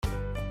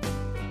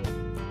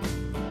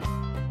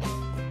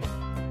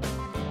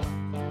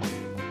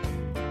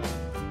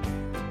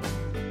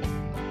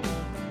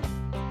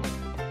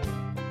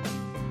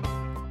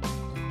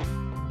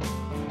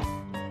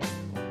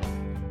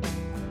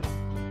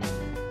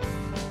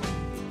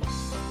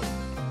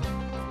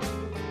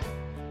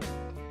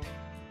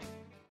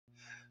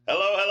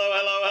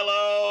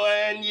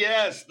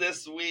yes,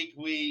 this week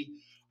we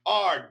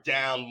are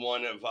down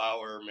one of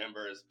our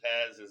members.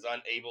 Pez is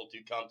unable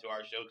to come to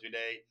our show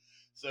today.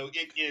 So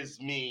it is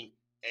me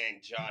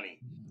and Johnny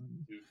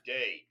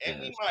today. And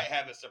we Yes. might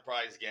have a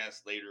surprise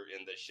guest later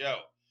in the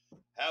show.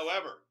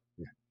 However,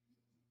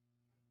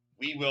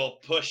 we will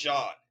push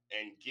on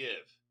and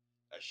give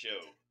a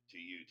show to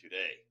you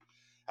today.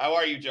 How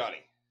are you,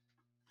 Johnny?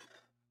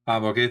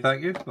 I'm okay,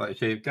 thank you. Like I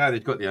say,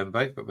 Gary's got the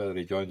invite, but whether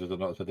he joins us or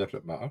not is a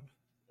different matter.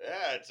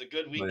 Yeah, it's a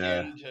good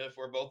weekend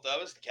for both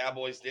of us. The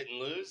Cowboys didn't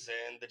lose,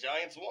 and the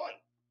Giants won.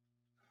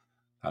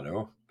 I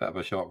know, bit of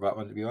a shock that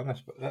one to be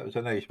honest, but that was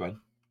a nice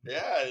one.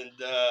 Yeah, and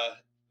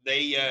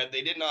they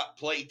did not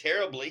play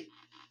terribly.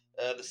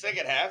 The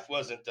second half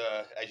wasn't,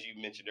 as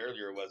you mentioned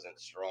earlier, wasn't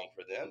strong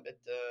for them. But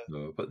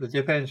No, but the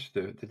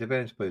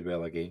defense played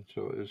well again,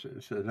 so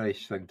it's a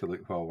nice thing to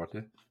look forward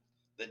to.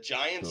 the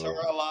Giants So,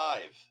 are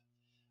alive.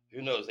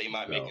 Who knows? They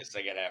might make well, a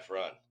second half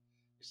run.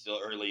 It's still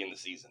early in the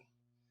season,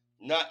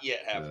 not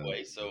yet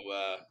halfway, so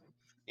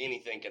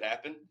anything could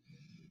happen.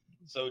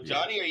 So,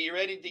 Johnny, yes. are you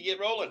ready to get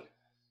rolling?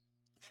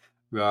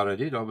 We are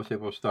indeed. Obviously,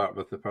 we'll start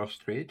with the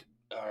first trade.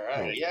 All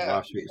right, Well, yeah,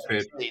 last week's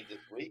trade this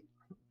week.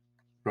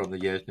 from the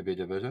Yesneby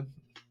division.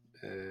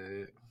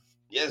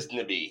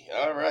 Yesnaby.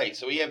 All right.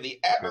 So we have the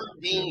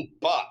Aberdeen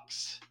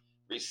Bucks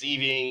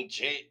receiving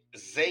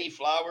Zay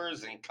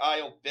Flowers and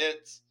Kyle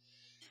Pitts,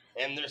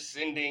 and they're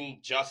sending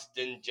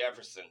Justin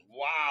Jefferson.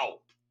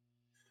 Wow.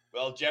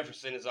 Well,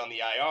 Jefferson is on the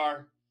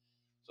IR,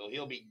 so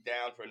he'll be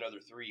down for another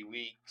 3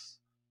 weeks.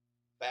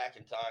 Back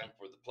in time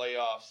for the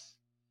playoffs.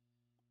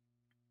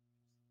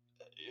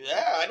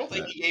 Yeah, I don't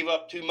think he gave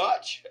up too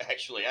much,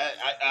 actually.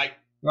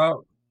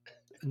 Well,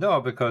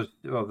 no, because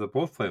they're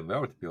both playing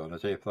well, to be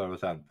honest. Zay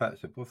Flowers and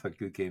Pitts, they both had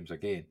good games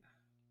again.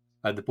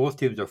 And both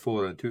teams are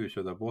 4-2,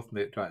 so they're both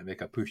trying to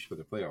make a push for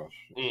the playoffs.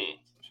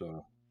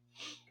 So,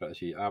 try to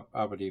see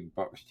Aberdeen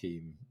Bucks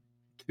team: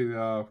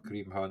 Tua,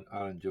 Kareem Hunt,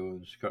 Aaron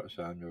Jones, Kurt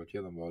Samuel,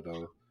 Jalen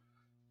Waddle,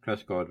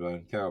 Chris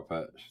Godwin, Kyle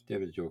Pitts,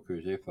 David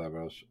Njoku, Zay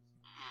Flowers,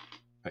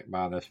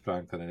 McManus,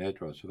 Franklin, and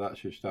Edwards. So that's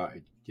who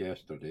started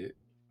yesterday.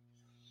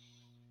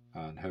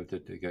 And how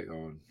did they get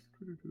on?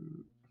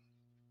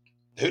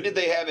 Who did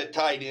they have at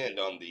tight end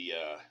on the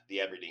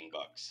Aberdeen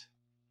Bucks?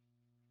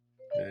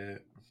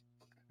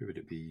 Who would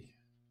it be?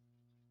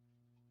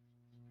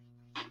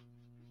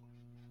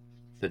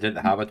 They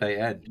didn't have a tight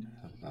end.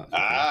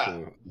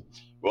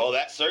 Well,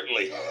 that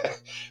certainly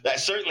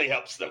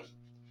helps them.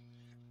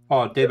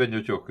 Oh, David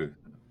Njoku.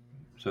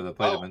 So they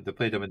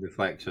played him in the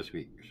flex this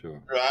week. So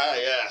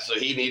right, yeah. So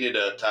he needed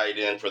a tight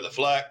end for the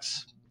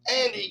flex,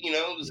 and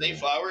Zay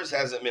Flowers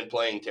hasn't been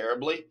playing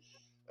terribly.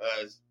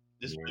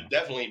 This would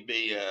definitely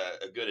be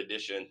a good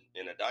addition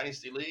in a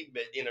dynasty league,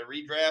 but in a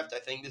redraft, I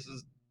think this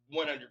is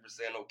 100%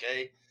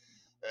 okay.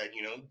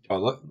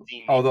 Although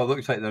it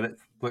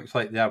looks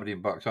like the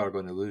Aberdeen Bucks are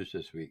going to lose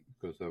this week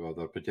because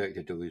they're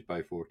projected to lose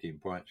by 14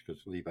 points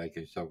because Levi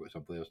can still got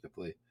some players to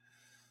play.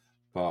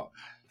 But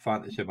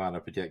Fantasy Man are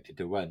projected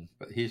to win,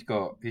 but he's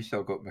still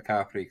got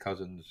McCaffrey,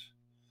 Cousins,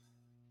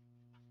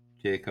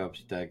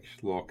 Jacobs, Diggs,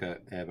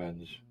 Lockett,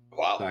 Evans,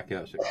 Zach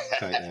Ertz at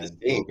tight end,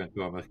 Logan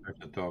Thomas,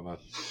 Christian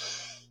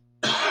Thomas.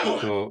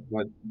 So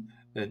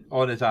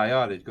on his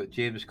IR, he's got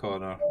James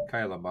Conner,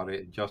 Kyler Murray,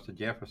 and Justin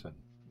Jefferson.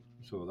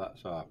 So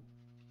that's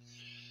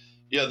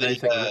nice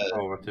thing to look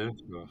forward to.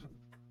 So.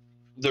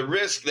 The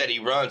risk that he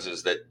runs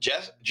is that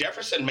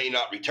Jefferson may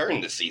not return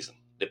this season,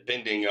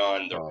 depending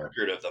on the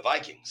record of the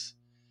Vikings.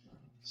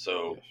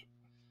 So,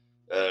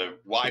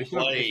 why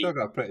play? He's still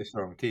got a pretty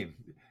strong team.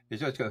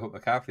 He's just got to hope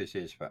McCaffrey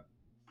stays fit.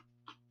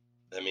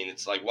 I mean,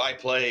 it's like, why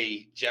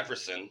play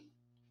Jefferson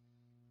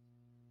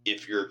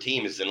if your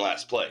team is in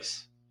last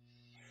place?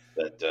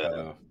 But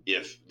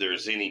if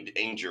there's any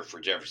danger for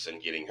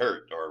Jefferson getting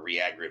hurt or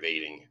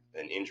re-aggravating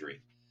an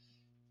injury.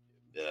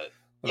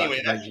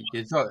 Anyway,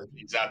 that's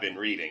I've been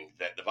reading,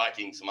 that the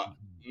Vikings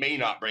may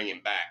not bring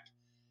him back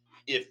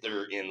if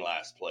they're in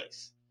last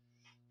place.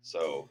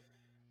 So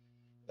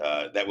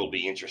that will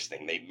be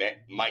interesting. They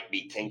might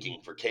be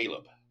tanking for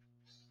Caleb.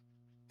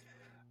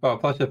 Well,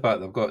 plus the fact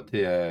they've got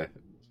to,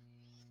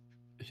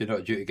 is he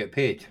not due to get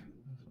paid?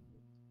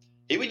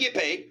 He would get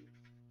paid.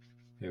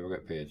 He will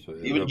get paid. So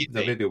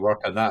they may be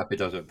working that if he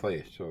doesn't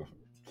play. So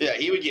yeah,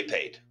 he would get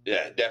paid.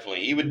 Yeah,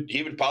 definitely. He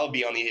would probably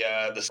be on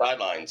the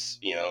sidelines.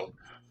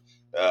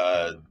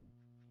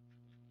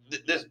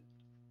 This,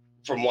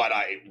 from what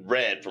I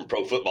read from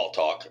Pro Football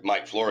Talk,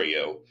 Mike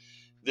Florio,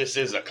 this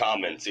is a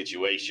common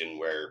situation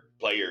where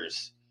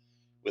players,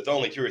 with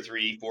only 2 or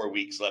 3, 4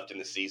 weeks left in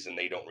the season,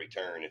 they don't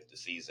return if the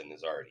season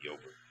is already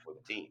over for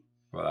the team.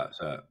 Well, that's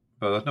it.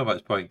 But there's no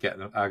much point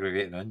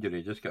aggravating an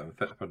injury. Just get them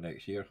fit for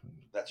next year.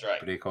 That's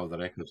right. Break all the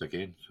records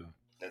again. So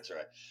that's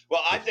right.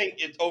 Well, I think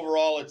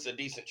overall it's a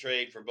decent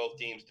trade for both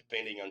teams,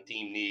 depending on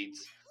team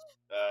needs.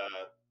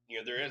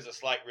 There is a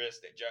slight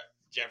risk that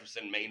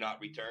Jefferson may not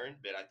return,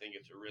 but I think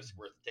it's a risk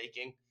worth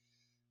taking.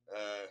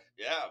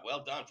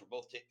 Well done for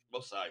both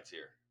sides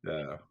here.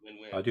 Yeah,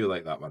 win-win. I do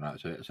like that one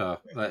actually. It's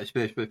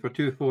especially for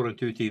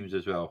 4-2 teams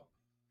as well.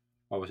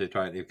 Obviously,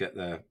 trying to get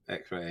the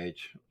extra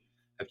edge.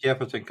 if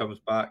Jefferson comes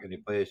back and he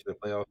plays the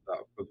playoffs, that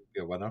would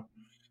be a winner.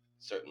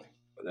 Certainly.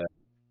 But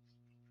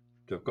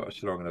they've got a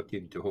strong enough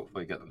team to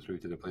hopefully get them through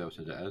to the playoffs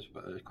as it is.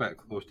 But it's quite a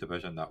close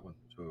division, that one.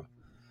 So,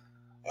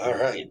 all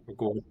right. We're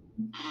going.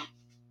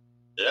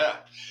 Yeah.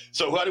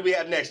 So what do we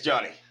have next,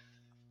 Johnny?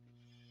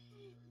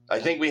 I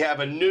think we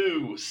have a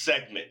new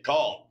segment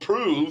called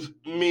Prove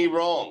Me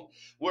Wrong,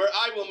 where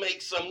I will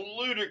make some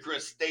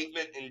ludicrous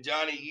statement, and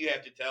Johnny, you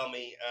have to tell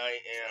me I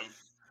am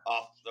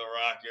off the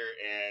rocker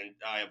and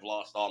I have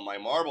lost all my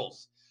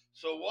marbles.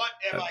 So what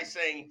am I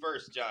saying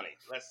first, Johnny?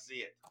 Let's see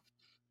it.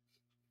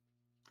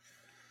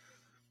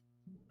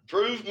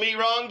 Prove me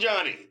wrong,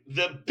 Johnny.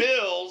 The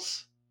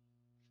Bills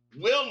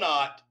will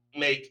not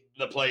make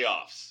the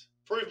playoffs.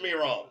 Prove me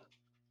wrong.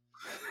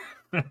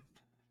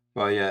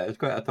 Well, yeah, it's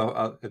quite a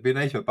tough. It'd be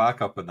nice to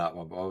back up on that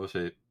one, but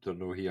obviously they're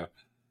no here.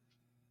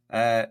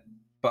 But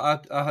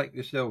I think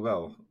they still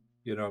will.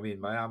 You know what I mean?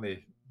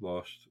 Miami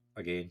lost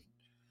again,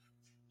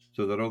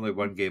 so they're only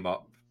one game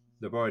up.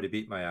 They've already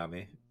beat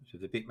Miami, so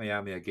if they beat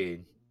Miami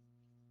again,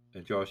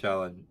 and Josh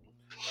Allen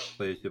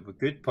plays the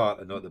good part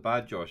and not the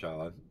bad Josh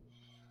Allen,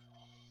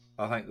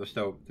 I think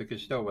they could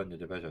still win the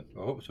division.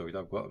 I hope so.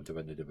 I've got them to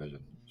win the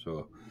division,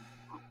 so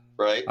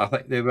right. I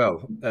think they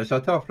will. It's a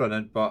tough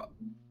run-in, but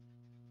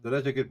there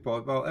is a good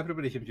ball. Well,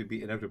 everybody seems to be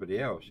beating everybody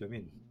else. I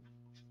mean,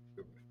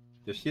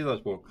 the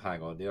Steelers won't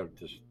hang on; they're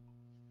just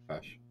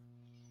fish.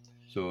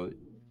 So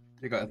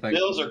you got to think.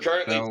 Bills are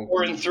currently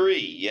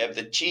 4-3. You have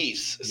the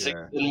Chiefs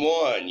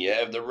 6-1. You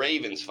have the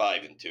Ravens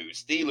 5-2.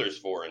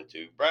 Steelers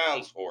 4-2.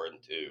 Browns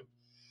 4-2.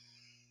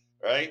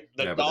 Right?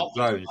 The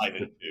Dolphins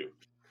 5-2.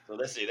 So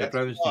let's see. That's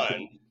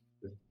one.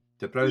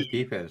 The Browns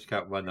defense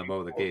can't win them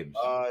all the games.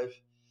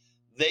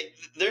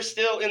 They're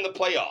still in the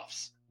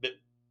playoffs. But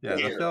yeah,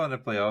 they're still in the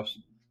playoffs.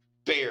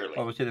 Barely.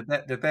 Obviously,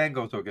 the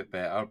Bengals will get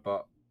better,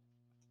 but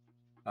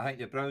I think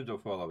the Browns will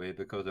fall away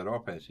because their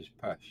offense is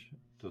pish.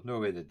 There's no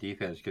way the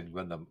defense can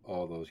win them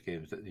all those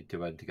games that need to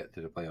win to get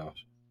to the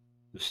playoffs.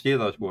 The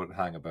Steelers won't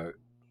hang about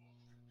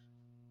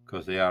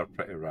because they are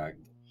pretty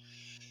ragged.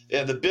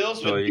 Yeah, the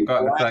Bills would be the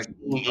last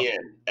team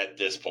in at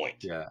this point.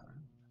 Yeah,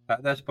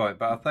 at this point.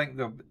 But I think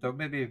they'll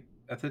maybe,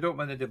 if they don't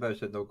win the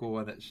division, they'll go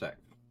in at 6th.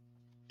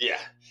 Yeah.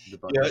 They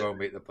won't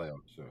make the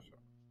playoffs. So.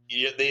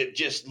 Yeah, they had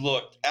just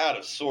looked out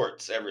of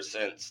sorts ever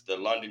since the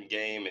London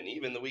game, and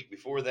even the week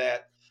before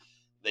that,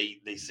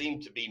 they seem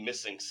to be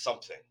missing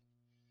something.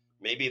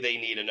 Maybe they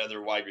need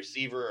another wide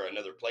receiver or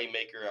another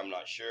playmaker. I'm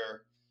not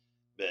sure.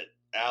 But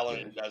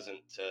Allen doesn't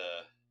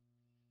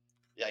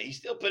he's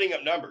still putting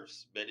up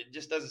numbers, but it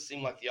just doesn't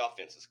seem like the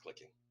offense is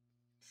clicking.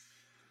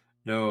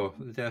 No,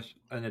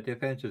 and the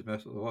defense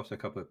has lost a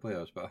couple of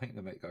players, but I think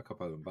they might get a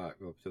couple of them back.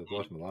 Obviously, they've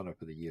lost Milano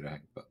for the year, I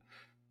think. But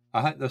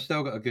I think they've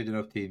still got a good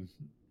enough team.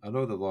 I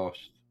know they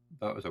lost.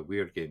 That was a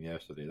weird game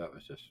yesterday. That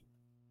was just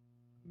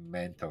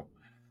mental.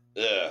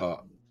 Yeah.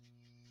 But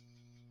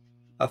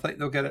I think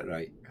they'll get it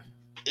right.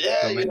 Yeah,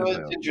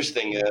 it's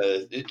interesting.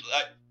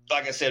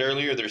 Like I said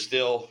earlier, there's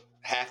still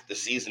half the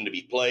season to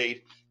be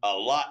played. A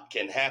lot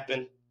can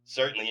happen.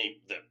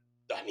 Certainly, the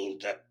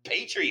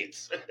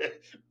Patriots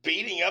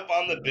beating up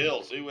on the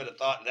Bills. Who would have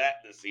thought that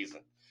this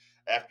season?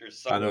 After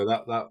I know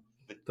that was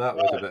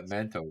a bit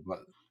mental, but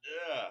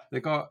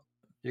yeah,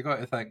 you got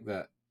to think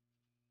that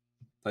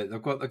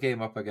they've got the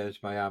game up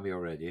against Miami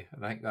already,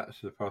 and I think that's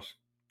the first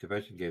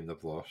division game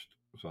they've lost.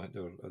 So I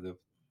think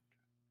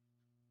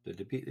did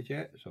they beat the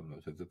Jets?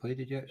 Have they played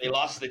the Jets? They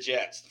lost the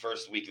Jets the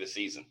first week of the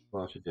season.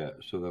 Lost the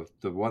Jets, so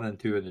they're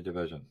 1-2 in the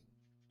division.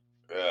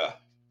 Yeah,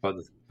 but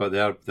they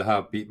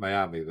have beat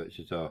Miami, which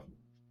is a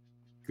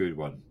good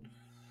one.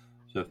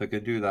 So if they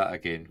can do that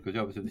again, because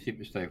obviously they seem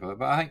to stifle it,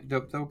 but I think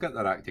they'll get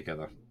their act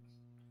together.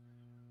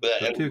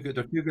 They're too good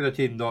a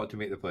team not to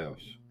make the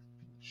playoffs.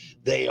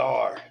 They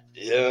are,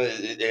 yeah,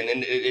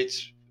 and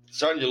it's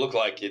starting to look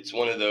like it's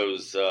one of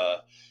those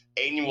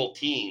annual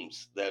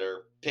teams that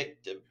are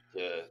picked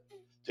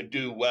to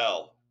do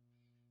well,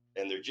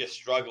 and they're just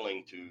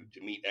struggling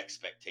to meet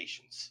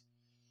expectations.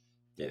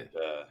 Yeah.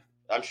 And,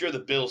 I'm sure the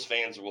Bills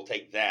fans will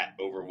take that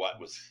over what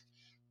was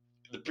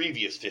the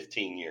previous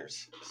 15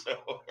 years,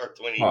 or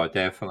 20. Oh,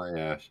 definitely,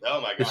 yes. Oh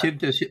my God!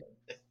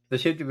 They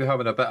seem to be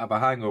having a bit of a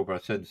hangover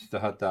since they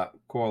had that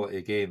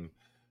quality game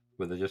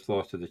where they just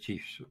lost to the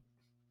Chiefs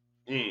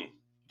 2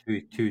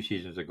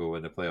 seasons ago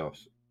in the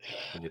playoffs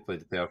when they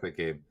played the perfect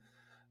game.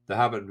 They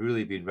haven't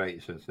really been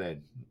right since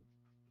then.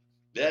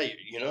 Yeah,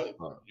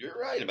 you're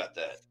right about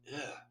that. Yeah,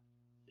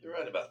 you're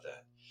right about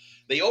that.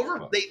 They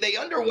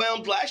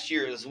underwhelmed last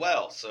year as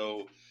well,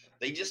 so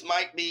they just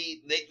might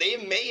be. They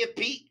may have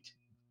peaked.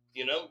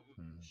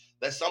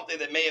 That's something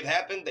that may have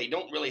happened. They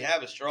don't really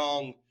have a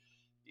strong,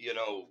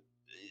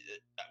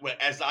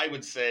 as I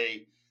would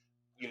say,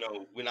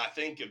 when I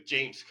think of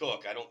James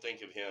Cook, I don't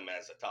think of him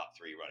as a top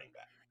 3 running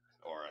back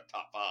or a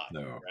top 5,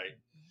 no. Right?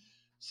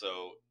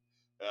 So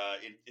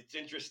it's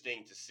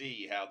interesting to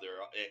see how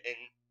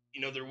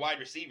they're their wide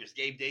receivers.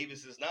 Gabe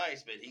Davis is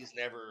nice, but he's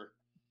never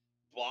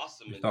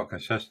blossomed. He's not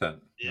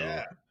consistent.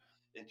 Yeah.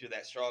 No. Into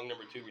that strong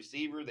number 2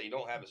 receiver. They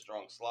don't have a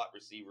strong slot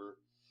receiver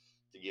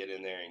to get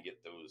in there and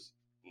get those,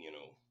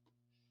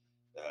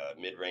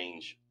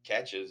 mid-range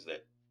catches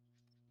that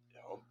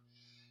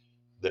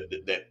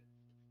that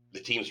the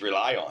teams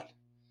rely on.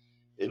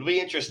 It'll be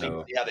interesting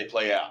to see how they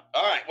play out.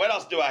 All right, what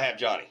else do I have,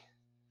 Johnny?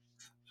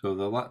 So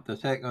the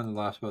second and the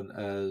last one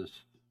is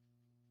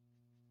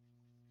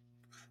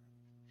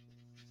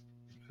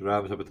the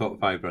Rams have a top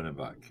 5 running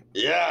back.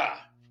 Yeah.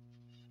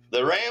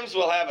 The Rams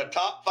will have a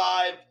top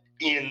 5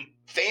 in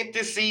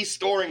fantasy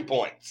scoring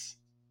points.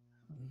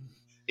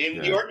 In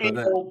the Orkney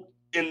Bowl,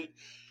 in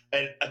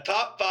a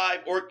top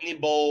 5 Orkney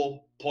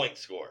Bowl point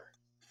score.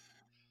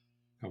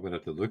 I'm going to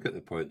have to look at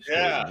the points score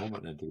at the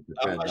moment and to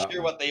defend I'm not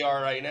sure what they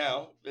are right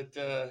now, but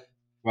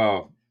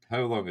well,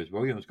 how long is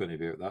Williams going to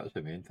be out? That's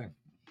the main thing.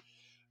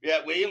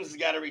 Yeah, Williams has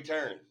got to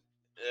return,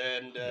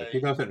 and if he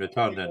doesn't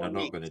return, then they're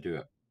not going to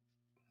do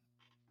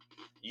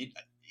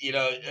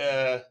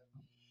it.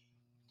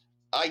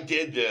 I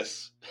did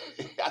this.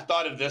 I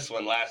thought of this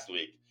one last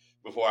week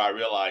before I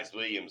realized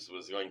Williams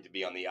was going to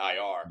be on the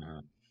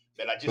IR.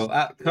 But I just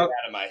got it out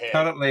of my head.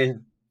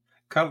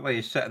 Currently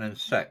he's sitting in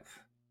sixth.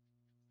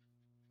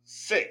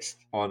 Sixth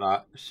on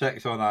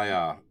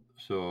IR.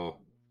 So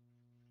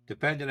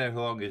depending on how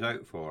long he's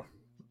out for,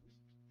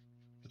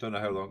 I don't know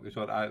how long he's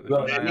on. A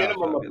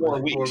minimum of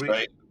 4 weeks,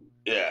 right?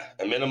 Yeah,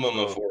 a minimum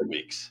of 4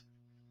 weeks.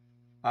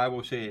 I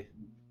will say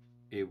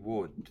he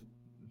won't,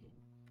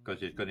 because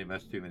he's going to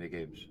miss too many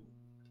games.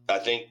 I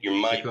think you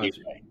might be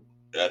right.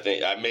 I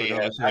think I may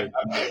have.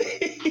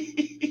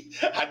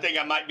 I think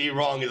I might be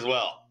wrong as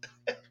well.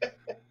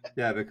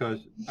 Yeah,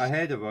 because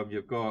ahead of him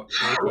you've got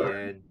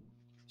Etienne,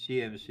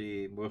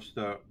 CMC,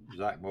 Mostert,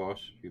 Zach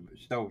Moss,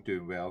 who's still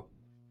doing well,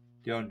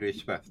 DeAndre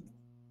Swift,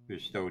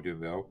 who's still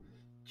doing well.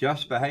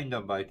 Just behind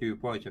them by 2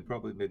 points, and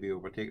probably maybe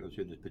overtaking them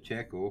soon, is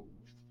Pacheco.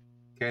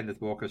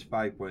 Kenneth Walker's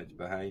 5 points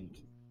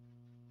behind.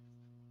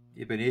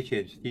 Even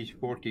Etienne's, he's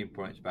 14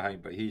 points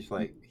behind, but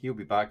he'll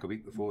be back a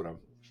week before him.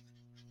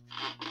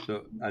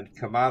 So, and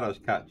Kamara's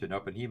catching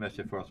up, and he missed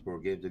the first 4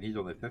 games, and he's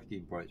only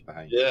 15 points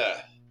behind.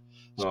 Yeah.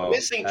 So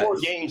missing 4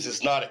 games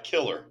is not a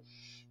killer,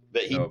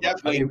 but he'll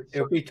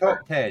be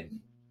top 10.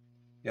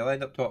 He'll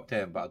end up top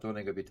 10, but I don't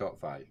think he'll be top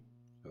 5.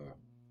 So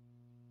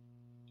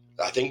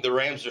I think the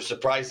Rams are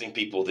surprising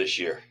people this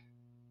year.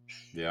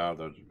 Yeah,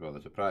 they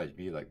surprised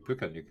me. Like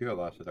Puka Nacua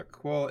lasted a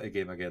quality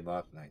game again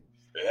last night.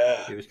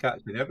 Yeah. He was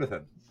catching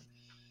everything.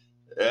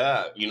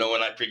 Yeah.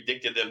 When I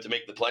predicted them to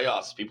make the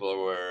playoffs,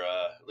 people were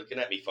looking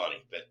at me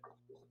funny. But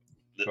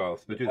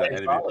we do that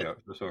anyway.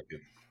 That's okay.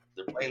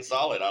 They're playing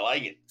solid. I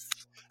like it.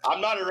 I'm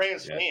not a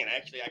Rams fan.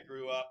 Actually, I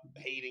grew up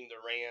hating the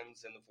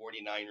Rams and the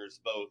 49ers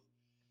both.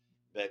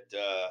 But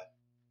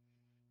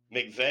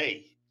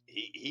McVay,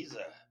 he's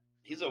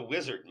a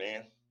wizard,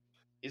 man.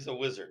 He's a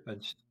wizard.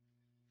 And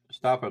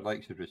Stafford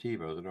likes his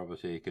receivers, and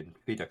obviously he can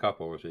feed a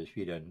couple, so he's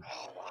feeding.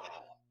 Oh, wow.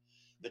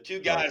 The 2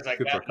 guys I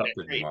got in that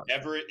trade,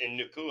 Everett and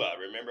Nacua.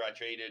 Remember, I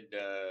traded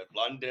Drake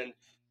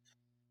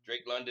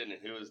London,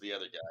 and who was the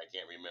other guy? I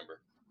can't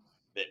remember.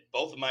 But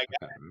both of my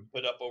guys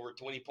put up over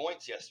 20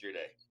 points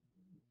yesterday.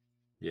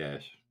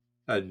 Yes.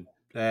 And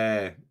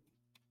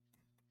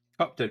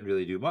Cup didn't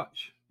really do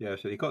much. Yeah,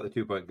 so he got the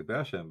 2-point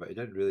conversion, but he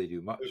didn't really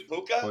do much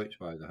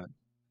points-wise, I think.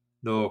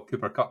 No,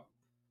 Cooper Kupp.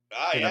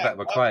 A bit of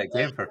a quiet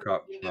game for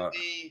Kupp. But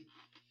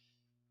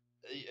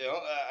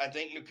I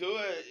think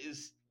Nacua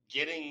is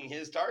getting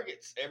his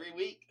targets every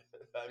week.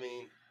 I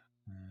mean,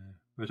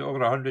 was it over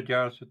 100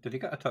 yards? Did he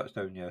get a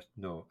touchdown? Yes.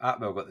 No.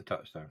 Atwell got the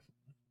touchdown.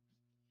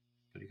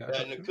 Did he get a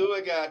touchdown?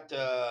 Nacua got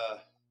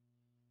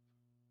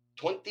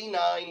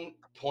 29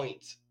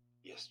 points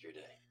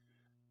yesterday.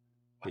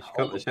 He's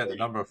currently set the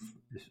number.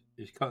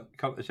 He's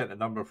currently set the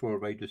number 4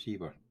 wide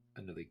receiver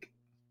in the league.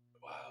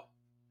 Wow.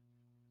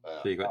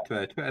 So you got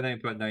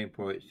 29.9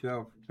 points,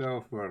 12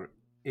 for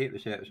 8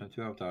 receptions,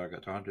 12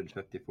 targets,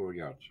 154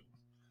 yards.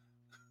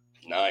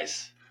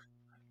 Nice.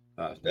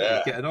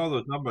 He's getting all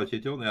those numbers.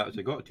 He's only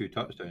actually got 2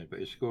 touchdowns, but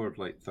he scored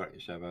like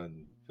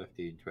 37,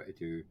 15,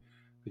 22,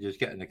 which is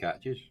getting the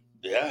catches.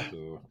 Yeah.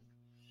 So.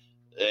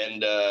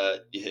 And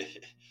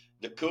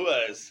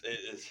Nacua is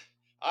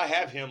I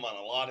have him on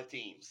a lot of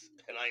teams,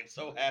 and I am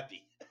so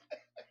happy.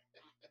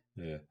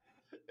 Yeah.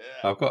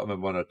 I've got him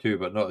in 1 or 2,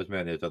 but not as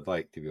many as I'd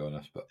like, to be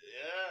honest. But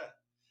yeah,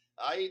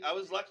 I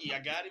was lucky. I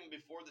got him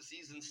before the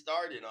season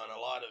started on a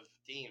lot of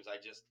teams. I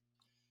just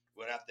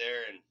went out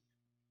there and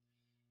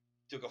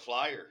took a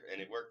flyer,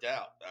 and it worked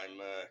out.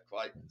 I'm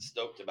quite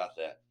stoked about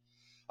that.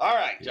 All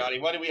right, Johnny,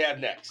 what do we have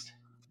next?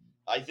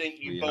 I think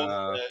you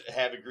both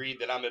have agreed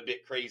that I'm a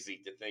bit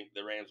crazy to think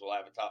the Rams will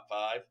have a top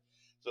 5.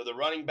 So the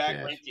running back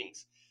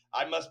rankings.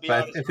 I must be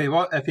honest. If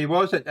he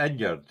wasn't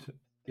injured,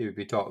 he would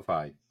be top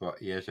 5, but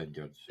he is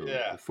injured. So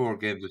the 4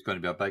 games is going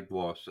to be a big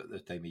loss at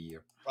this time of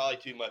year. Probably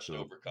too much to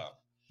overcome.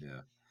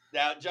 Yeah.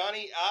 Now,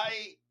 Johnny,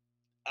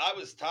 I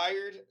was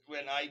tired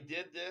when I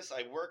did this.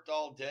 I worked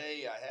all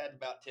day. I had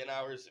about 10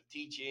 hours of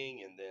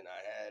teaching, and then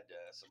I had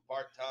some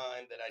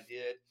part-time that I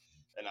did.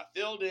 And I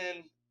filled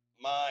in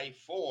my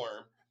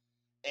form.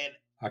 And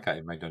I can't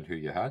imagine who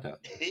you had it.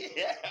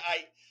 Yeah,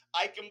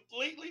 I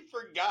completely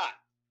forgot.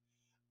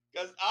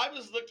 Because I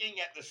was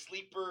looking at the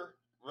sleeper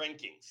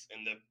rankings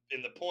and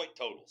the point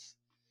totals.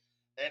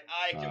 And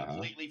I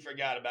completely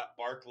forgot about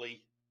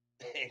Barkley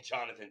and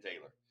Jonathan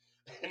Taylor.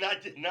 And I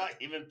did not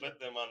even put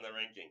them on the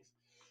rankings.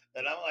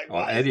 And I'm like,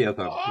 why is any it of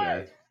so them,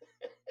 hard?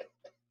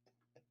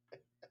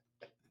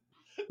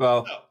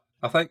 Well, So,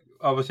 I think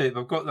obviously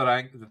we've got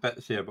the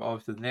bits here, but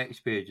obviously the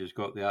next page has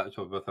got the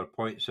actual with their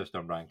point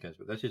system rankings.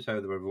 But this is how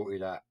they were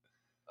voted at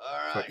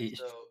all for right. each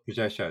So,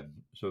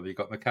 position. So we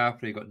got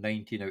McCaffrey got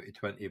 19 out of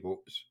 20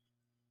 votes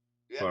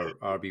yeah, for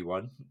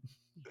RB1. No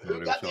who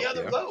real got the shock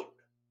other there. vote?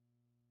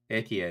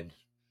 Etienne.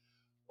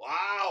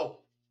 Wow.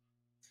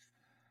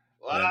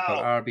 Then for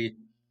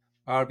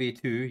Wow.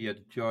 RB2, you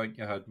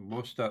had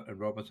Mostert and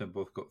Robinson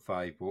both got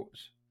 5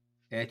 votes.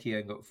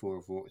 Etienne got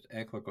 4 votes.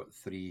 Eckler got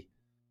 3.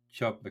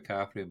 Chubb,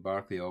 McCaffrey, and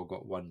Barkley all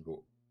got 1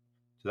 vote.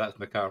 So that's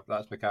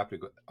McCaffrey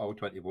got all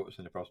 20 votes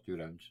in the first 2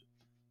 rounds.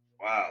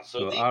 Wow.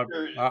 So these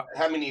are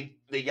how many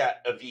they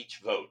got of each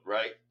vote,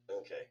 right?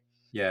 Okay.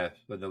 Yeah,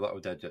 with the little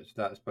digits.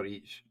 That's for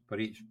each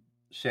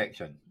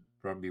section.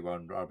 For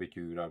RB1,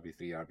 RB2, RB3,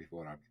 RB4,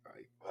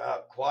 RB5.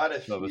 Wow, quite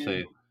a So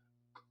few.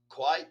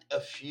 Quite a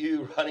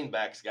few running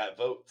backs got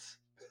votes.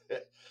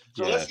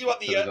 So yeah, let's see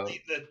what so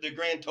the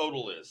grand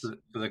total is.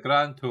 for the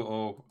grand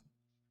total,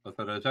 with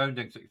a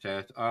resounding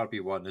success,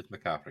 RB1 is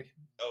McCaffrey.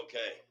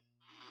 Okay.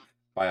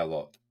 By a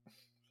lot.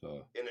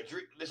 So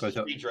this is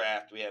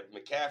redraft. We have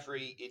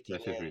McCaffrey,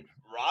 Etienne,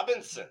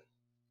 Robinson.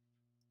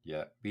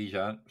 Yeah,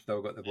 Bijan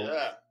still got the vote.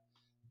 Yeah,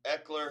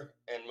 Eckler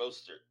and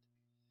Mostert.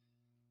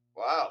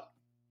 Wow.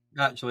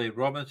 Actually,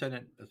 Robinson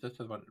and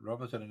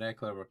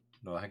Eckler were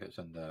no, I think it's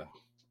in the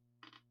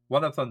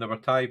one of them. They were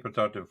tied for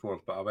third and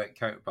fourth, but I went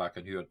count back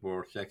and who had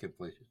more second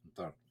places and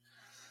third.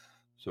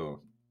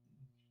 So,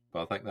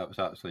 but I think that was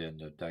actually in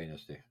the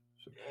dynasty.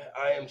 So. Yeah,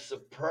 I am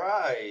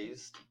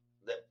surprised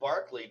that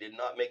Barkley did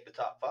not make the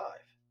top 5.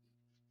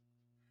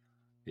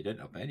 He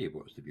didn't have many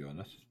votes, to be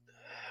honest.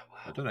 Wow.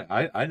 I don't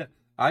know.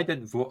 I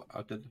didn't vote.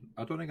 I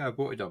don't think I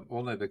voted him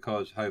only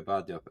because how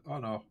bad they. Oh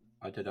no,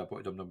 I did. I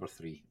voted him number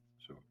 3.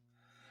 So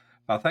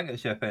I think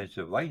it's the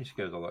offensive line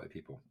scares a lot of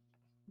people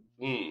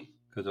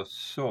because they're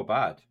so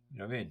bad. You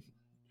know what I mean?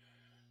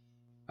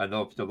 And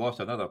they lost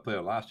another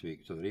player last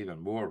week, so they're even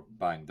more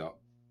banged up.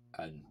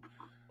 And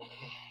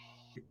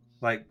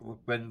like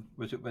when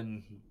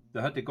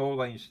they had the goal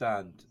line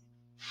stand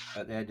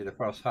at the end of the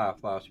first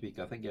half last week,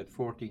 I think he had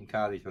 14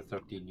 carries for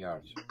 13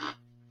 yards.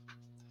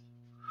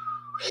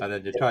 And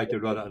then they tried to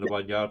run it on the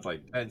 1 yard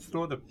line and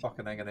throw the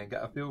fucking thing and then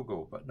get a field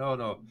goal. But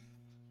no,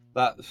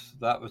 that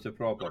was the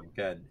problem.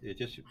 Again,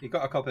 he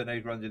got a couple of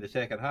nice runs in the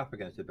second half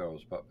against the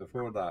Bills, but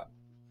before that,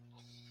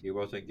 he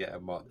wasn't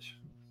getting much.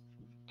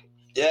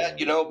 Yeah,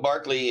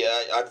 Barkley,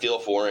 I feel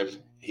for him.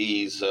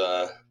 He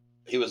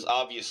was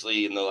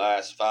obviously in the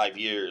last 5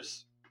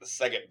 years the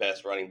second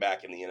best running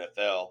back in the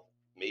NFL,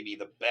 maybe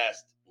the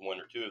best 1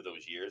 or 2 of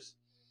those years,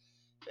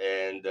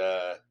 and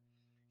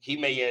he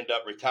may end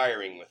up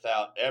retiring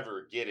without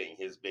ever getting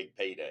his big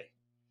payday.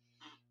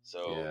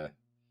 So yeah,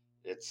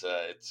 it's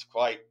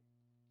quite.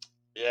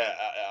 Yeah,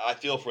 I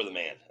feel for the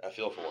man. I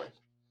feel for him.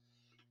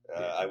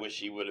 I wish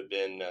he would have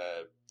been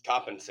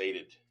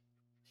compensated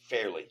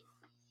fairly.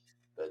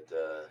 But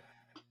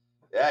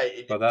yeah,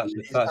 but that's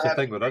the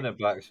thing with running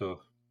backs.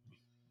 So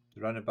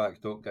the running backs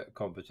don't get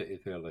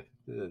compensated fairly.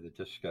 They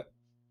just get.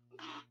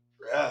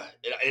 Yeah,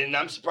 and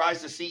I'm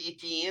surprised to see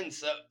Etienne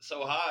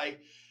so high.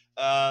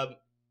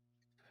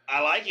 I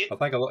like it. I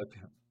think a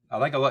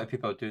lot of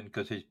people are doing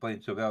because he's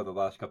playing so well the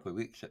last couple of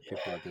weeks that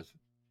people are just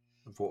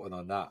voting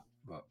on that.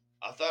 But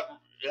I thought,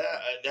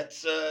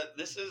 that's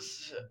this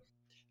is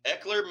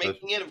Eckler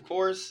making it. Of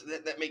course,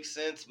 that makes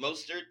sense.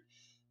 Mostert.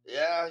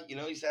 Yeah,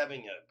 he's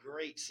having a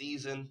great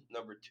season,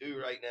 number 2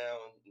 right now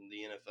in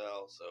the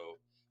NFL. So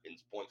in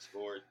points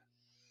scored.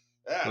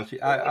 Yeah, well, see,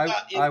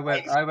 I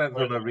went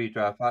from a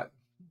redraft.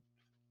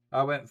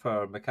 I went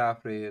for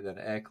McCaffrey, then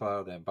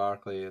Eckler, then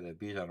Barkley, then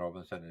Bijan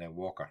Robinson, and then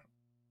Walker.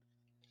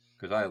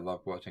 Because I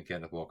love watching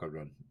Kenneth Walker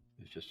run.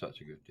 It's just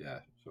such a good,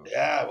 So.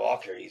 Yeah,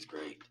 Walker, he's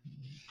great.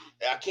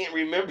 I can't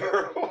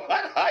remember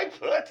what I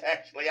put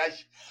actually.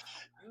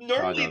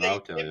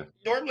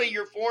 Normally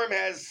your form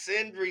has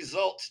send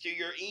results to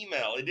your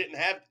email. It didn't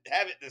have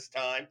it this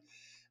time,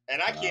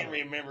 and I can't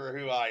remember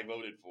who I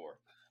voted for.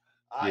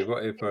 You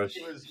voted for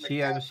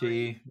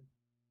CMC,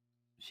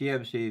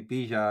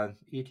 Bijan,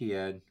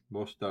 Etienne,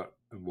 Mostert,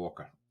 and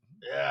Walker.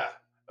 Yeah.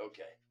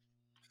 Okay.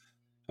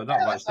 So not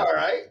much. That's all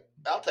right.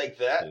 I'll take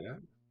that. Yeah.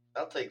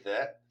 I'll take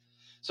that.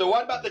 So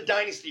what about the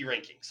dynasty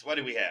rankings? What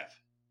do we have?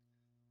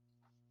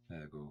 There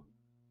you go.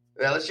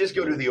 Now let's just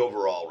go to the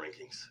overall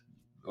rankings.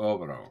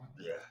 Overall.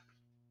 Yeah.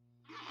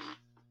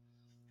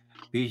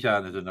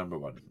 Bijan is the number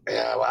 1.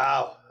 Yeah,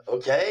 wow.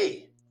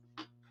 Okay.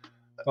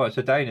 Well, it's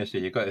a dynasty.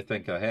 You've got to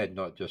think ahead,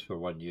 not just for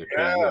 1 year,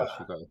 2 years.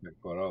 You've got to think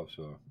far off.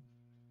 So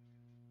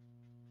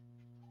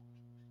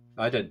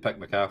I didn't pick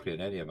McCaffrey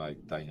in any of my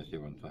dynasty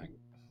ones, I think.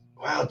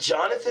 Wow,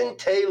 Jonathan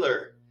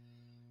Taylor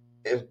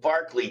and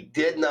Barkley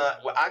did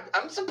not.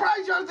 I'm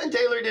surprised Jonathan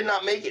Taylor did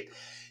not make it.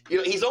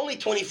 He's only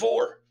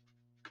 24.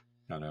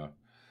 I know.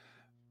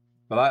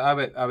 But I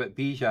went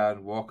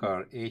Bijan,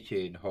 Walker,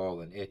 Etienne, Hall,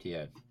 and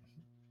Etienne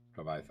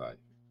for my 5.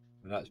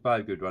 And that's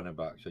 5 good running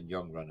backs and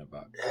young running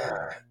backs.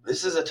 So.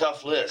 This is a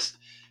tough list.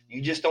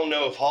 You just don't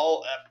know if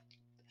Hall.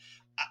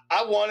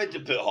 I wanted to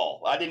put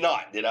Hall. I did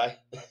not. Did I?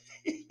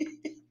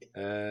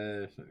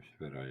 Where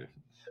are you?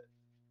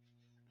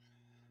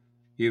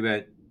 You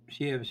went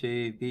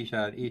CMC,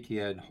 Bijan,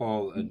 ETN,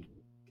 Hall, and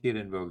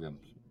Kieran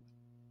Williams.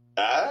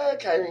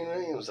 Kyrie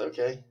Williams.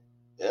 Okay.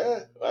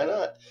 Yeah, why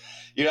not?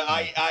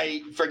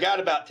 I forgot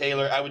about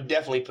Taylor. I would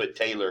definitely put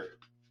Taylor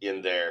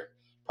in there,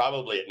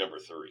 probably at number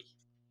 3.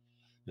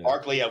 Yeah.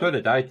 Barkley, So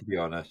did I, to be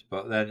honest.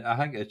 But then I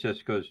think it's just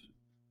because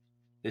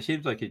it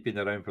seems like he's been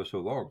around for so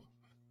long.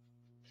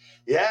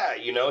 Yeah,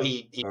 he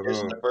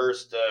missed the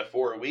first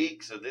 4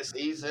 weeks of this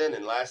season,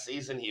 and last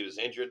season he was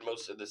injured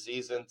most of the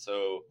season,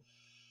 so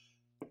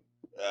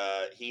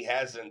he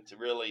hasn't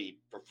really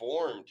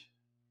performed.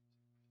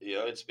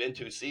 It's been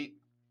 2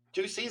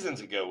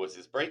 seasons ago was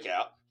his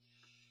breakout.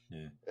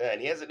 Yeah. And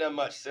he hasn't done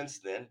much since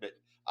then, but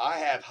I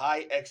have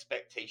high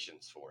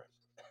expectations for him.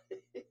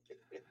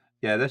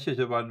 Yeah, this is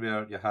the one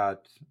where you had,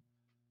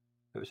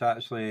 it was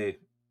actually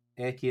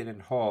Etienne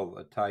and Hall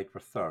that tied for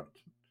 3rd.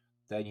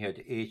 Then you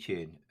had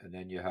A-Chain, and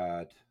then you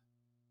had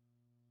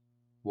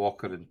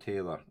Walker and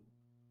Taylor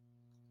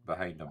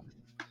behind them.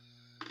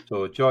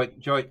 So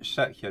joint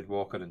 6, you had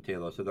Walker and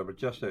Taylor, so they were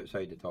just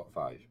outside the top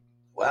 5.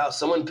 Wow,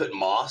 someone put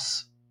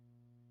Moss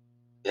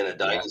in a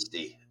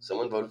dynasty.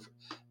 Someone voted for,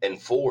 and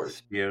Ford.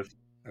 Spears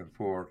and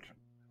Ford.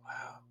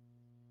 Wow.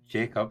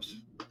 Jacobs.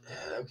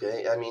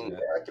 Okay, I mean,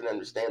 I can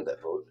understand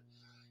that vote.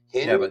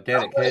 Henry, but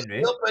Derrick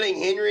Henry. Still putting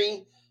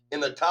Henry in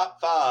the top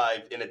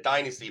 5 in a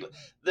dynasty.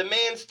 The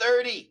man's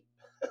 30.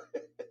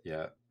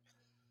 Yeah.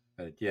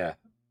 Yeah.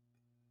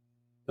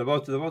 There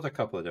was a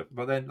couple of different,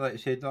 but then, like I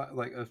said,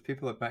 like as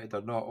people admitted,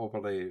 they're not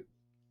overly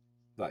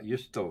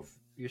used to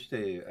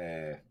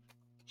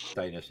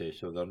dynasty,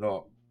 so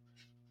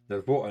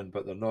they're voting,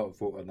 but they're not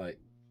voting like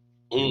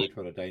you would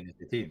for a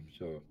dynasty team.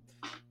 So,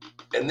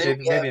 and then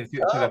maybe in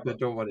future, if they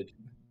don't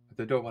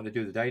want to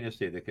do the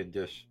dynasty, they can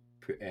just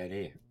put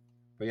NA.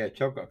 But yeah,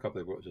 Chubb got a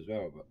couple of votes as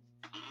well. But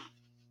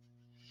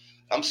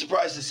I'm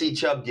surprised to see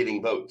Chubb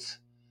getting votes.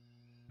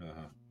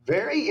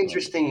 Very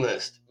interesting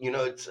list.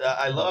 It's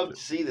I love to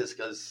see this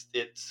because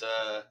it's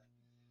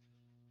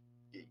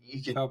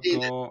you can see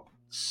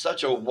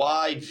such a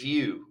wide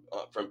view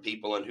from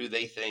people on who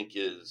they think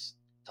is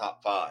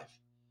top 5.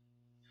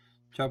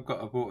 Chubb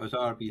got a vote as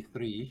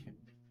RB3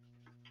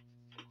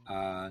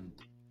 and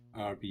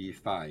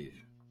RB5.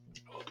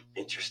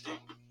 Interesting.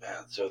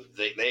 Yeah, so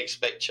they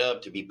expect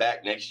Chubb to be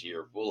back next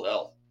year, full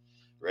health,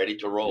 ready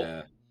to roll.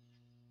 Yeah.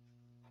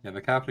 Yeah,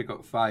 McCaffrey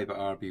got 5 at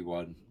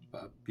RB1,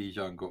 but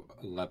Bijan got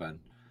 11.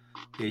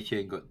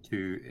 A-Chain got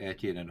 2,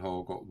 Etienne and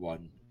Hall got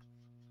 1.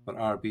 For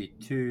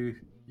RB2,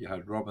 you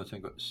had Robinson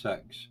got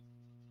 6.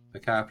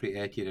 McCaffrey,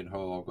 Etienne and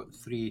Hall all got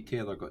 3.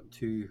 Taylor got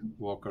 2.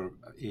 Walker,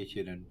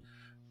 A-Chain and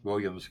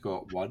Williams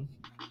got 1.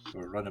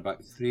 For running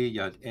back 3,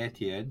 you had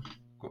Etienne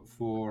got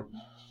 4.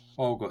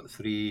 Hall got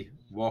 3.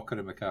 Walker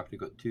and McCaffrey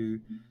got 2.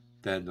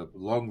 Then the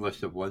long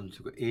list of ones,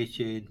 we got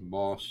A-Chain,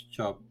 Moss,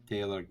 Chubb,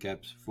 Taylor,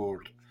 Gibbs,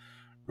 Ford,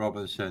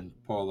 Robinson,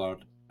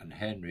 Pollard, and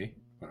Henry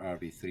for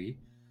RB3.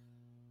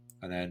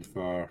 And then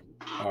for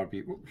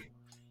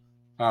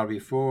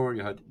RB4,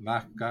 you had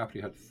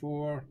McCaffrey had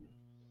 4,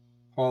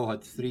 Hall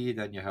had 3,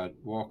 then you had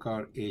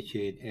Walker,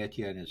 A-Chain,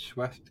 Etienne, and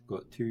Swift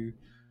got 2.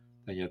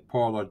 Then you had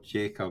Pollard,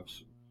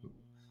 Jacobs,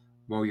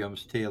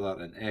 Williams, Taylor,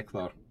 and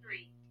Eckler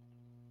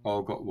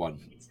all got 1.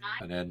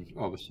 And then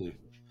obviously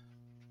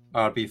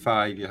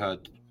RB5, you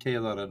had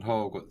Taylor and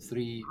Hall got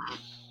 3,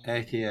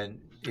 Etienne,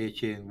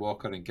 A-Chain,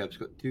 Walker, and Gibbs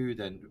got 2.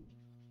 Then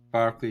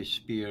Barkley,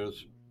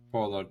 Spears,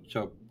 Pollard,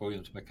 Chubb,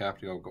 Williams,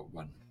 McCaffrey all got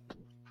 1.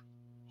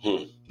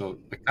 So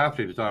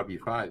McCaffrey was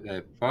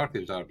RB5.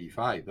 Barkley was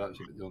RB5. That was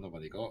the only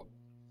one he got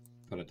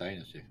for a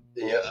dynasty.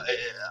 Yeah,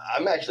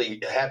 I'm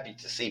actually happy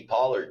to see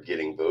Pollard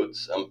getting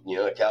votes. I'm,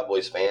 a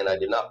Cowboys fan. I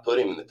did not put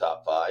him in the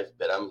top 5,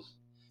 but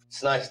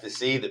it's nice to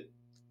see that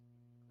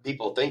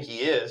people think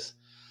he is.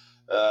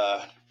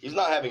 He's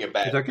not having a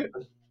bad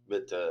season,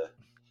 but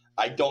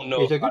I don't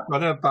know. He's a good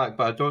running back,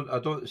 but I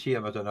don't see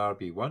him as an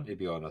RB1, to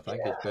be honest. I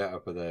think it's better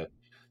for the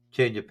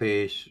change of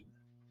pace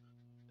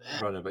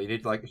running, but you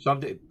need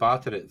somebody to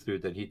batter it through,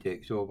 then he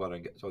takes over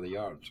and gets all the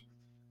yards.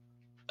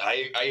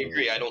 I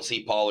agree. I don't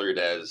see Pollard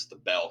as the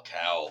bell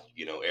cow,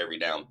 every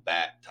down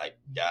back type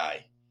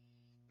guy.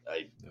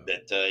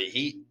 But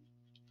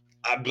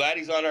I'm glad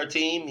he's on our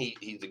team.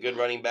 He's a good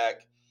running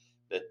back.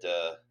 But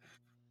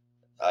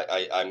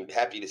I'm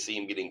happy to see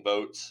him getting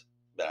votes.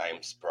 But I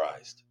am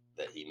surprised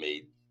that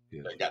he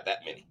got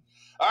that many.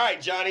 All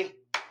right, Johnny,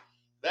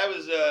 that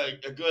was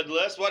a good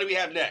list. What do we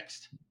have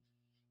next?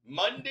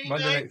 Monday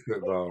Night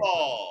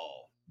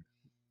Football.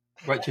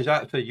 Which is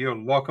actually your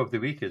lock of the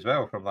week as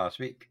well from last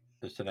week.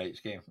 Is tonight's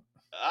game.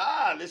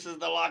 This is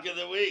the lock of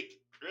the week.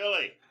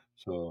 Really?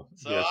 So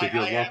I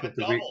have a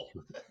double.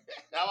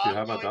 Now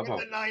I'm going double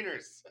with the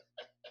Niners.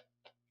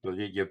 Well,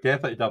 you've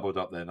definitely doubled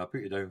up then. I'll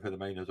put you down for the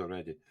Niners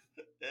already.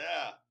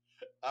 Yeah,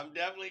 I'm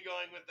definitely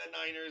going with the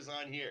Niners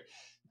on here.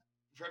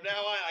 From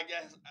now on, I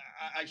guess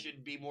I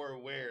should be more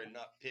aware and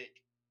not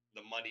pick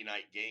the Monday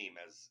night game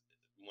as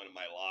one of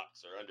my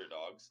locks or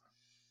underdogs.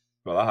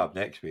 Well, I have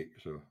next week,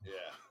 so.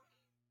 Yeah.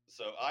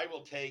 So I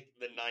will take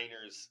the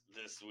Niners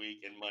this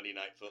week in Monday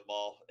Night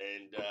Football.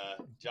 And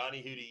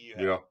Johnny, who do you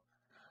have? Yeah.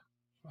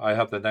 I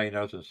have the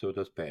Niners, and so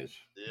does Pez.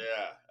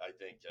 Yeah, I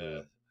think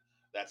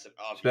that's an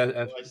So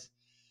obvious choice.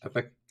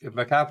 if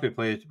McCaffrey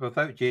plays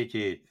without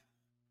JJ,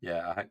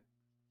 yeah, I think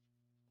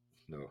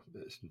no,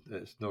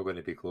 it's not going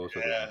to be close.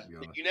 Yeah, To be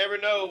honest. you never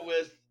know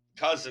with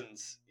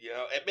Cousins.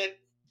 Admit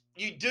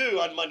you do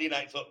on Monday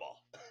Night Football.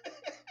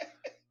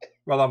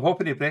 Well, I'm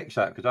hoping he breaks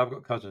that because I've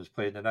got Cousins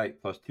playing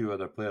tonight plus 2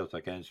 other players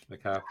against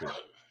McCaffrey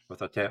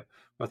with a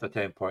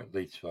 10-point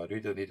lead. So I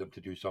really need him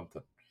to do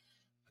something.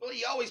 Well,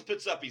 he always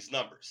puts up his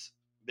numbers,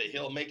 but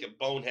he'll make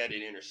a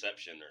boneheaded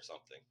interception or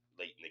something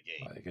late in the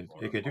game.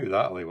 He can do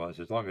that only once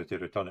as long as they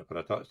return it for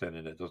a touchdown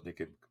and it doesn't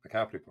give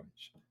McCaffrey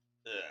points.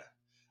 Yeah.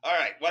 All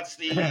right. What's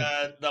the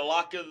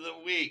lock of the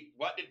week?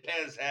 What did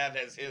Pez have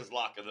as his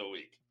lock of the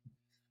week?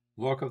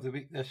 Lock of the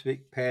week this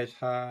week, Pez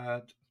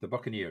had the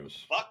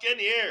Buccaneers.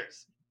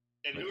 Buccaneers.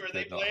 And who are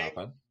they playing?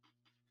 Happen.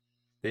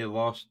 They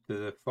lost to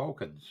the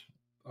Falcons.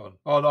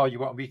 Oh no, you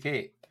want week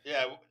 8?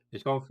 Yeah.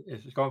 It's gone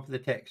for the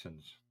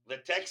Texans. The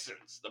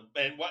Texans.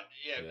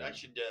 Yeah. I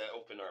should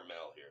open our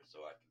mail here so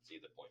I can see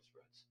the point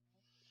spreads.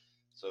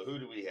 So who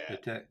do we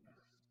have?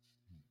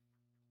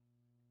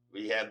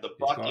 We have the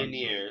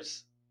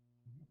Buccaneers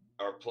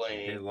are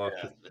playing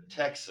the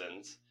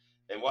Texans.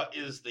 And what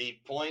is the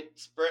point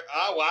spread?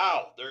 Oh,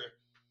 wow.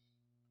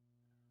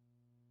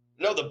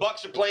 The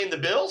Bucs are playing the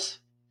Bills?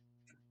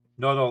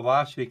 No.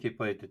 Last week he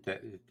played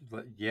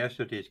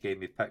yesterday's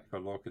game. He picked for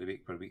lock of the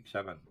week for week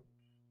 7.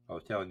 I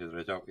was telling you the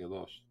result he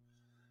lost.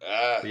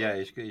 Yeah,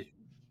 he's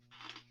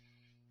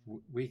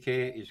week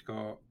 8.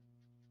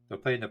 They're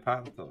playing the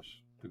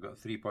Panthers. They've got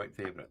 3-point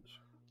favorites.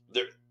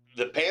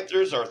 The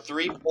Panthers are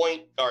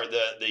 3-point, or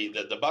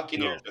the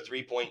Buccaneers are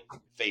 3-point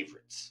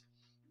favorites.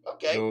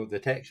 Okay. No, the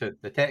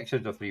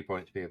Texans are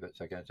 3-point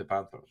favorites against the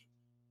Panthers.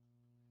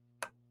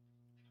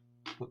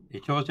 He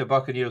chose the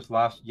Buccaneers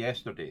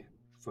yesterday.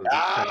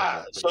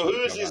 So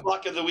who is his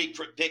lock of the week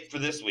pick for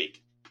this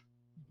week?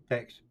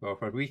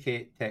 For week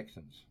 8,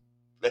 Texans.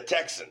 The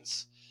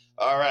Texans.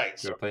 All right.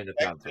 They're playing the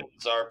Texans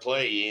Panthers. Are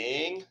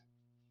playing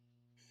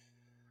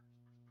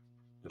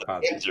the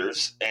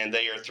Panthers, and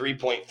they are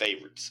 3-point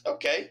favorites.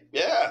 Okay.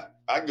 Yeah,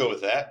 I'd go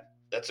with that.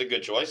 That's a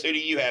good choice. Who do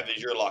you have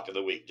as your lock of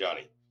the week,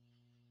 Johnny?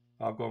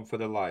 I'm going for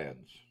the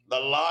Lions. The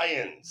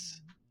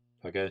Lions.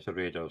 Against the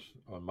Raiders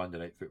on Monday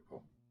Night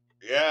Football.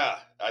 Yeah,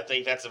 I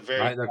think that's a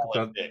very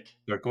solid pick.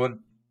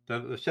 They're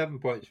the 7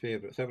 points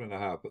favorite,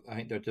 7.5, but I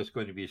think they're just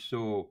going to be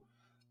so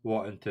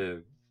wanting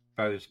to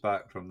bounce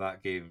back from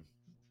that game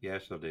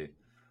yesterday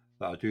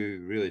that I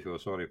do really feel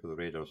sorry for the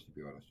Raiders, to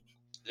be honest.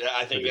 Yeah,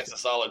 I think that's a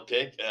solid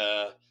pick.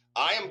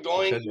 I am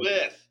going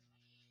with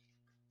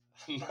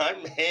my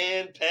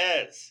man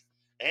Pez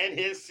and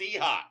his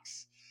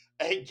Seahawks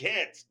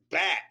against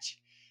Batch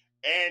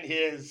and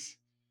his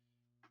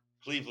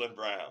Cleveland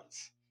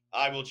Browns.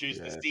 I will choose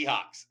the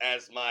Seahawks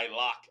as my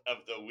lock of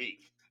the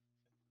week.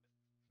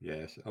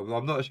 Yes,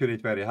 I'm not sure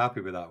he's very happy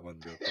with that one,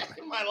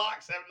 though. My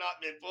locks have not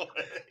been full.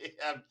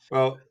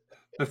 Well,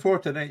 before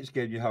tonight's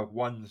game, you have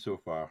 1 so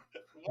far.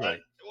 One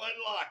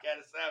lock out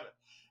of 7.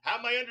 How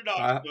are my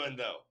underdogs doing,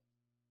 though?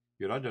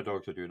 Your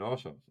underdogs are doing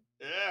awesome.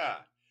 Yeah.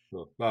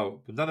 So,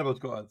 well, but none of us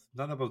got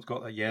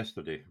that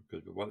yesterday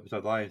because it was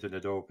the Lions and the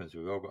Dolphins.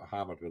 We all got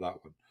hammered with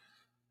that one.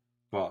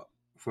 But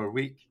for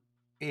week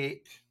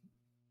 8,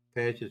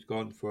 Pez has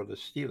gone for the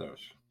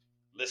Steelers.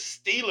 The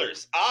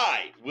Steelers.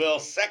 I will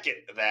second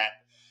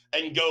that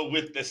and go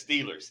with the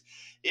Steelers.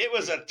 It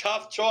was a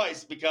tough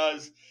choice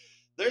because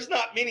there's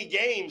not many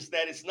games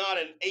that it's not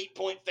an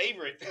 8-point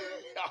favorite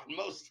on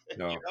most.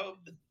 No. You know?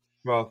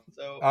 Well,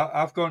 so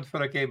I've gone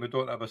for a game we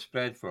don't have a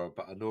spread for,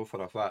 but I know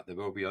for a fact there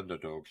will be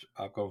underdogs.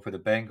 I've gone for the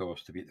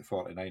Bengals to beat the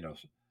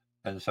 49ers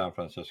in San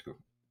Francisco.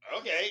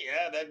 Okay,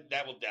 yeah,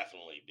 that will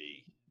definitely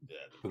be.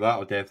 But that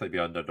will definitely be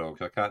underdogs.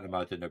 I can't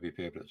imagine there'll be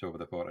favourites over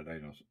the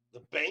 49ers.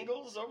 The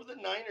Bengals over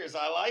the Niners.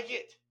 I like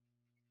it.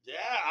 Yeah,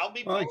 I'll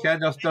be. Well,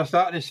 they're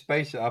starting to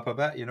spice it up a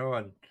bit,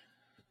 and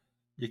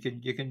you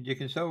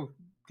can still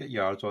get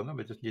yards on them.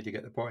 We just need to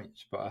get the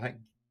points. But I think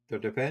their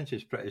defence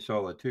is pretty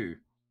solid too.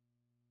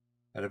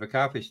 And if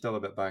McCaffrey's still a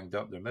bit banged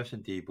up, they're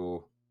missing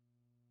Debo.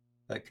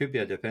 That could be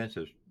a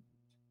defensive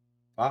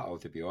battle,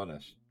 to be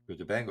honest, because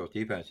the Bengals'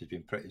 defense has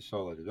been pretty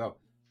solid as well.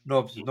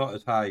 No, it's not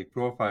as high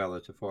profile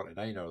as the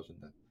 49ers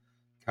and the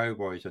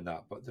Cowboys and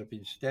that, but they've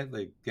been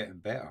steadily getting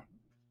better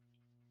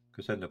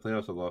because then the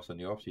players are lost in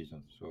the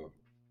off-season. So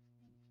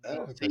I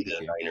don't see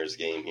the Niners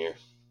game here.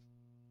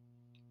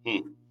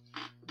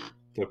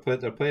 They're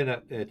playing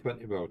at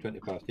 20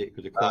 past 8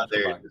 because the clock's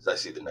back. I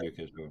see the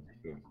Niners. So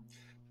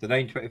the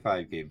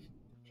 9:25 game.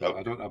 So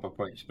I don't have a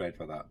point spread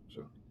for that.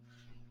 So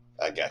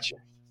I got you.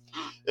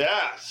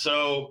 Yeah.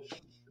 So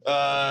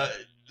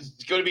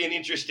it's going to be an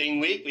interesting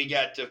week. We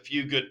got a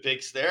few good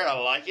picks there. I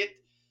like it.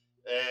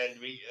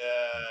 And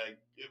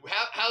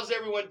how's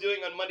everyone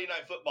doing on Monday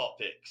Night Football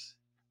picks?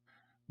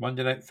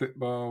 Monday Night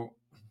Football.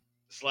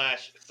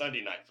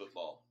 Sunday Night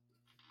Football.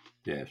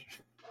 Yes.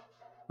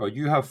 Well,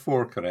 you have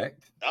 4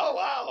 correct. Oh,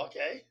 wow.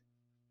 Okay.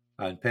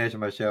 And Pez and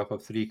myself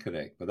have 3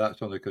 correct, but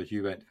that's only because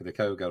you went for the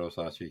Cowgirls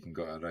last week and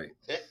got it right.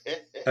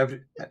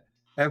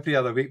 Every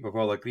other week we've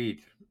all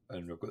agreed,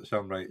 and we've got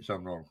some right,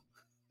 some wrong.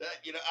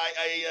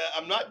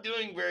 I'm not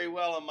doing very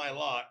well on my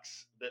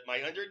locks, but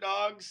my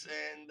underdogs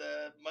and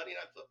Monday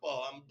Night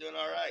Football, I'm doing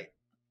all right.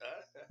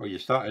 Well, you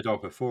started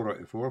off with 4 out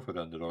of 4 for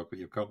the underdog, but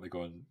you've currently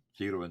gone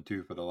 0 and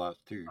 2 for the last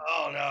 2.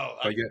 Oh no!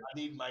 I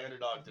need my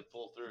underdog to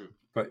pull through.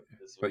 But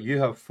you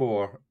have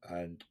 4,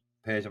 and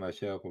Pez and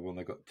myself have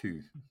only got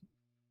 2.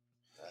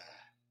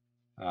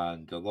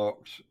 And the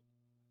locks,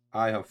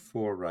 I have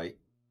 4 right,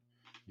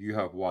 you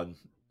have 1,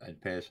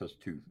 and Pez has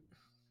 2.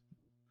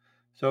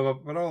 So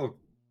we're all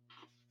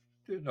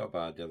doing not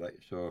bad, like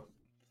so.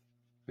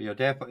 But you're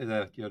definitely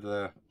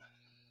the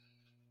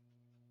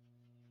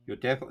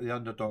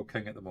underdog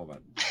king at the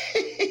moment.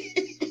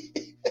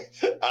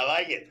 I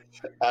like it.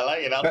 I'll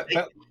take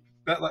it.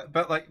 But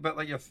like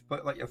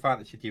your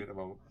fantasy team at the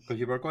moment, because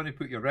you were going to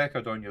put your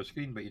record on your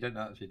screen, but you didn't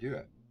actually do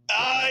it.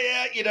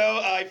 Yeah,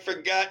 I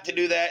forgot to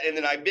do that, and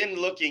then I've been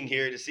looking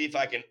here to see if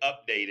I can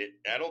update it.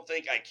 I don't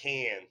think I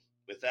can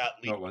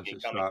without leaving Not once it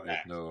it coming started,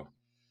 back. no.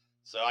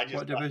 So I just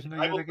What division are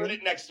you I in will again? put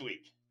it next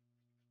week.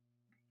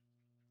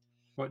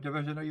 What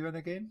division are you in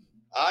again?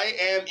 I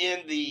am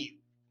in the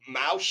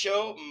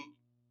Michao.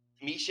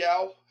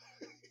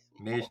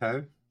 Maze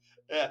how?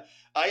 Yeah,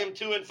 I am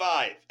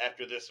 2-5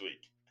 after this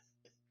week.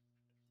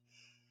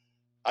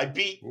 I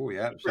beat. Oh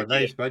yeah, it's a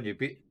nice win. You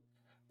beat.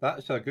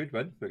 That's a good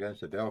win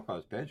against the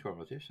Belfast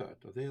Benchwarmers. Are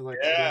they like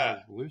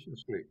a losing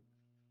streak?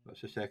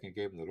 That's the second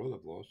game in a row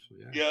they've lost. So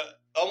yeah.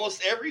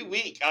 Almost every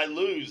week I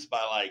lose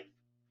by like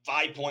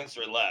 5 points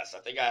or less. I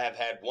think I have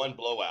had one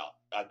blowout.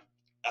 I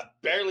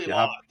barely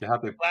lost. You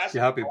have been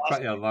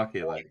pretty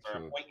unlucky, like for so.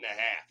 a point and a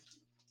half.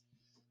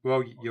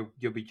 Well,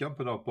 you'll be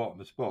jumping off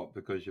bottom spot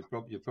because you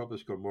probably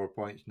score more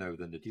points now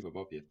than the team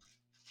above you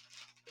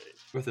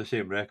with the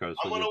same record.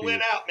 I'm going to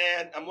win out,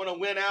 man. I'm going to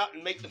win out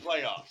and make the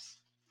playoffs.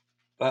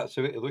 That's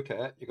the way to look at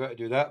it. You got to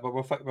do that. But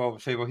we'll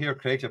hear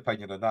Craig's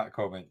opinion on that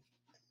comment.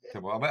 I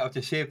might have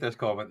to save this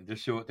comment and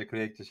just show it to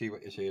Craig to see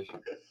what he says.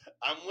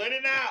 I'm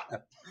winning out.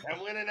 I'm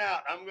going to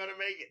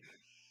make it.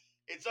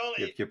 It's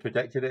only you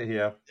predicted it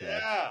here.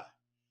 Yeah.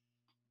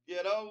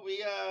 You know,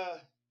 we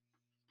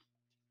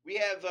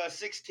have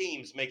 6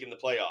 teams making the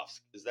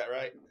playoffs. Is that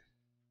right?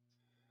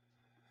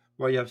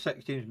 Well, you have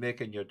 6 teams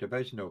making your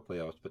divisional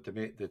playoffs, but to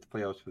make the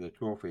playoffs for the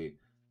trophy,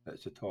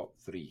 it's the top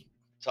 3.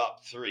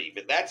 Top 3,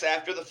 but that's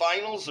after the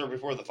finals or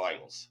before the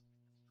finals?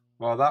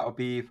 Well, that'll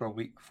be from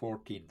week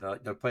 14.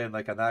 They're playing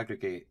like an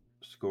aggregate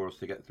scores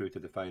to get through to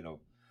the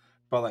final.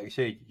 But like I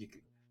say, you're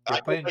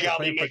playing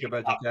for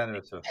Division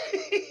 10, so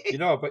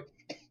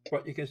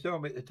but you can still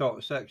make the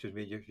top 6. I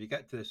mean, if you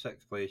get to the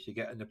 6th place, you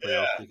get in the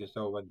playoffs. Yeah.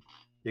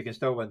 You can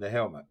still win the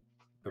helmet,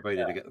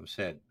 provided they get them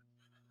sent.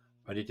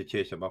 I need to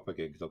chase them up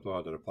again because I've not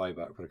had a reply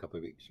back for a couple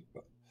of weeks.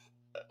 But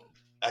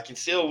I can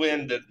still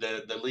win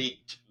the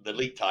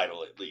league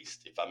title at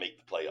least if I make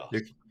the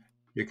playoffs.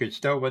 You could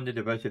still win the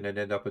division and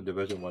end up in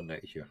Division 1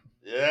 next year.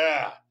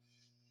 Yeah,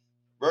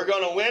 we're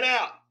gonna win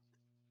out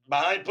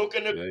behind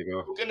There you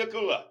go.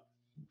 Puka.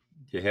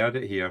 You heard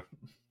it here.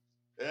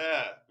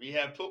 Yeah, we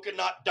have Puka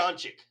not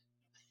Doncic.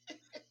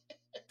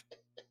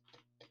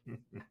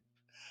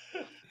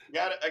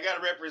 I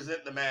gotta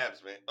represent the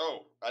Mavs, man.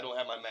 Oh, I don't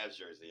have my Mavs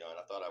jersey on.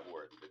 I thought I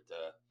wore it, but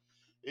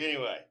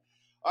anyway.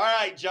 All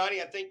right,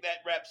 Johnny. I think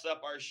that wraps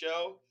up our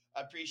show.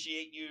 I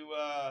appreciate you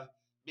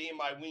being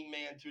my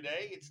wingman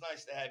today. It's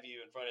nice to have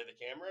you in front of the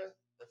camera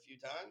a few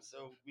times.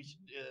 So we should.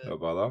 No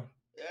bother.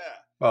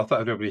 Yeah. Well, I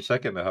thought everybody's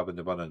sick of me having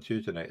the one on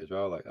Tuesday night as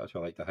well. Like that's why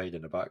I like to hide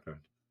in the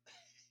background.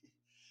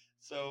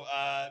 So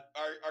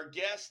our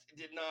guest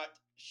did not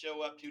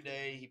show up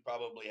today. He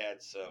probably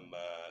had some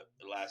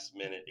last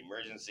minute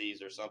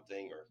emergencies or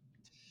something. Or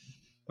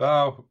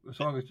well, as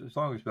long as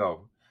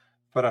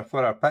for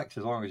our picks,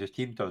 as long as his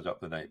team turns up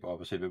tonight. But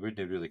obviously, we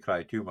wouldn't really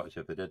cry too much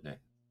if they didn't.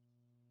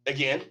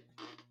 Again.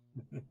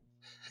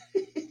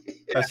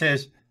 It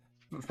says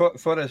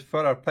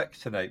for our picks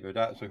tonight, we'd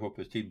actually hope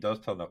his team does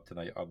turn up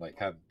tonight, unlike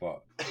him.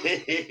 But yeah,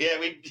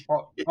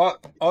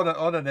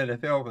 on an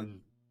NFL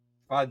and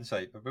fan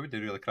site, but we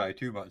wouldn't really cry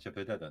too much if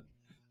they didn't.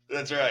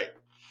 That's right.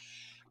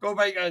 Go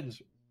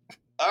Vikings!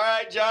 All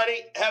right,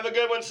 Johnny. Have a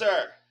good one,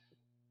 sir.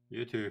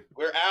 You too.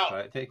 We're out. All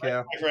right, take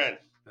care. My friend.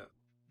 Yeah.